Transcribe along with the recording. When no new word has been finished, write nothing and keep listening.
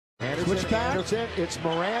Switch back. Anderson. It's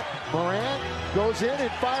Morant. Morant goes in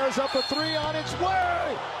and fires up a three on its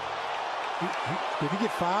way. Did he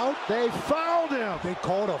get fouled? They fouled him. They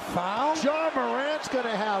called a foul? Ja Morant's going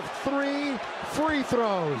to have 3 free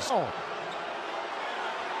throws. Oh.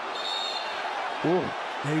 Ooh.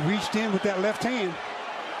 They reached in with that left hand.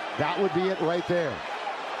 That would be it right there.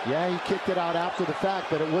 Yeah, he kicked it out after the fact,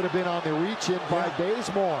 but it would have been on the reach-in by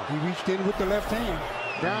Bazemore. He reached in with the left hand.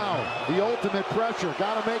 Now, the ultimate pressure.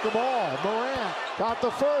 Got to make them all. Morant got the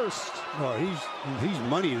first. Well, he's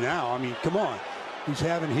money now. I mean, come on. He's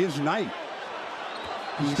having his night.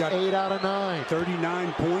 He's got 8 out of 9.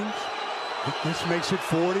 39 points. This makes it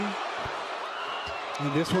 40.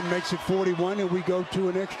 And this one makes it 41, and we go to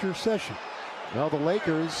an extra session. Well, the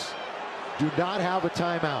Lakers do not have a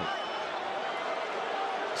timeout.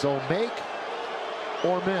 So make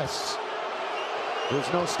or miss.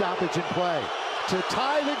 There's no stoppage in play to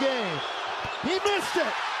tie the game. He missed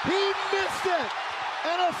it. He missed it.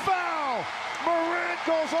 And a foul. Morant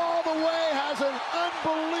goes all the way, has an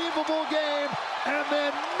unbelievable game, and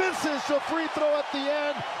then misses the free throw at the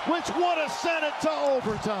end, which would have sent it to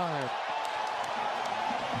overtime.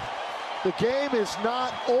 The game is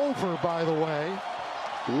not over, by the way.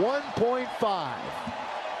 1.5.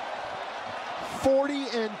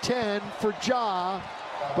 40-10 for Ja,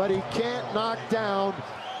 but he can't knock down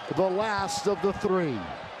the last of the 3.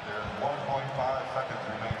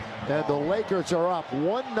 And the Lakers are up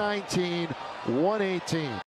 119-118.